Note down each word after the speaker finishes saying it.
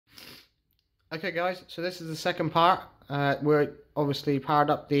Okay guys, so this is the second part. We're obviously powered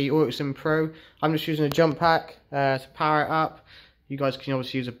up the AutoSim Pro. I'm just using a jump pack to power it up. You guys can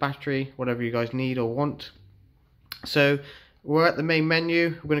obviously use a battery, whatever you guys need or want. So we're at the main menu.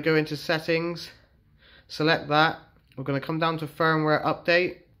 We're going to go into settings, select that. We're going to come down to firmware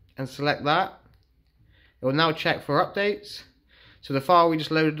update and select that. It will now check for updates. So the file we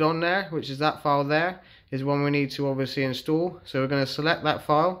just loaded on there, which is that file there, is one we need to obviously install. So we're going to select that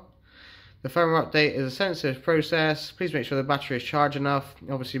file. The firmware update is a sensitive process. Please make sure the battery is charged enough.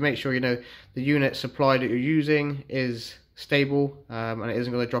 Obviously make sure the unit supply that you're using is stable and it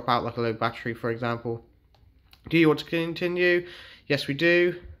isn't going to drop out like a low battery, for example. Do you want to continue? Yes, we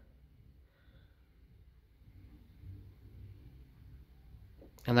do.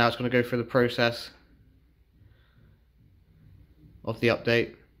 And now it's going to go through the process of the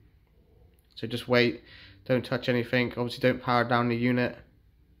update. So just wait, don't touch anything, obviously don't power down the unit.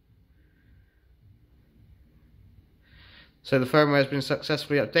 So the firmware has been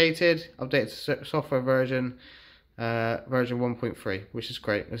successfully updated to software version 1.3, which is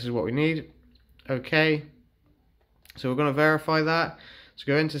great. This is what we need. Okay, so we're going to verify that. So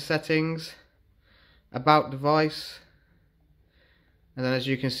go into settings, about device, and then as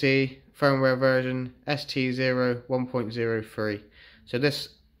you can see, firmware version ST0 1.03. So this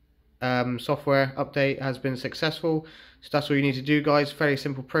software update has been successful. So that's all you need to do, guys. Fairly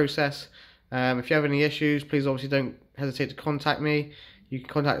simple process. If you have any issues, please obviously don't hesitate to contact me. You can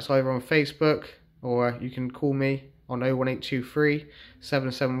contact us either on Facebook or you can call me on 01823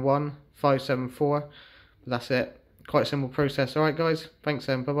 771 574. But that's it. Quite a simple process. Alright guys, thanks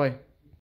then, bye bye.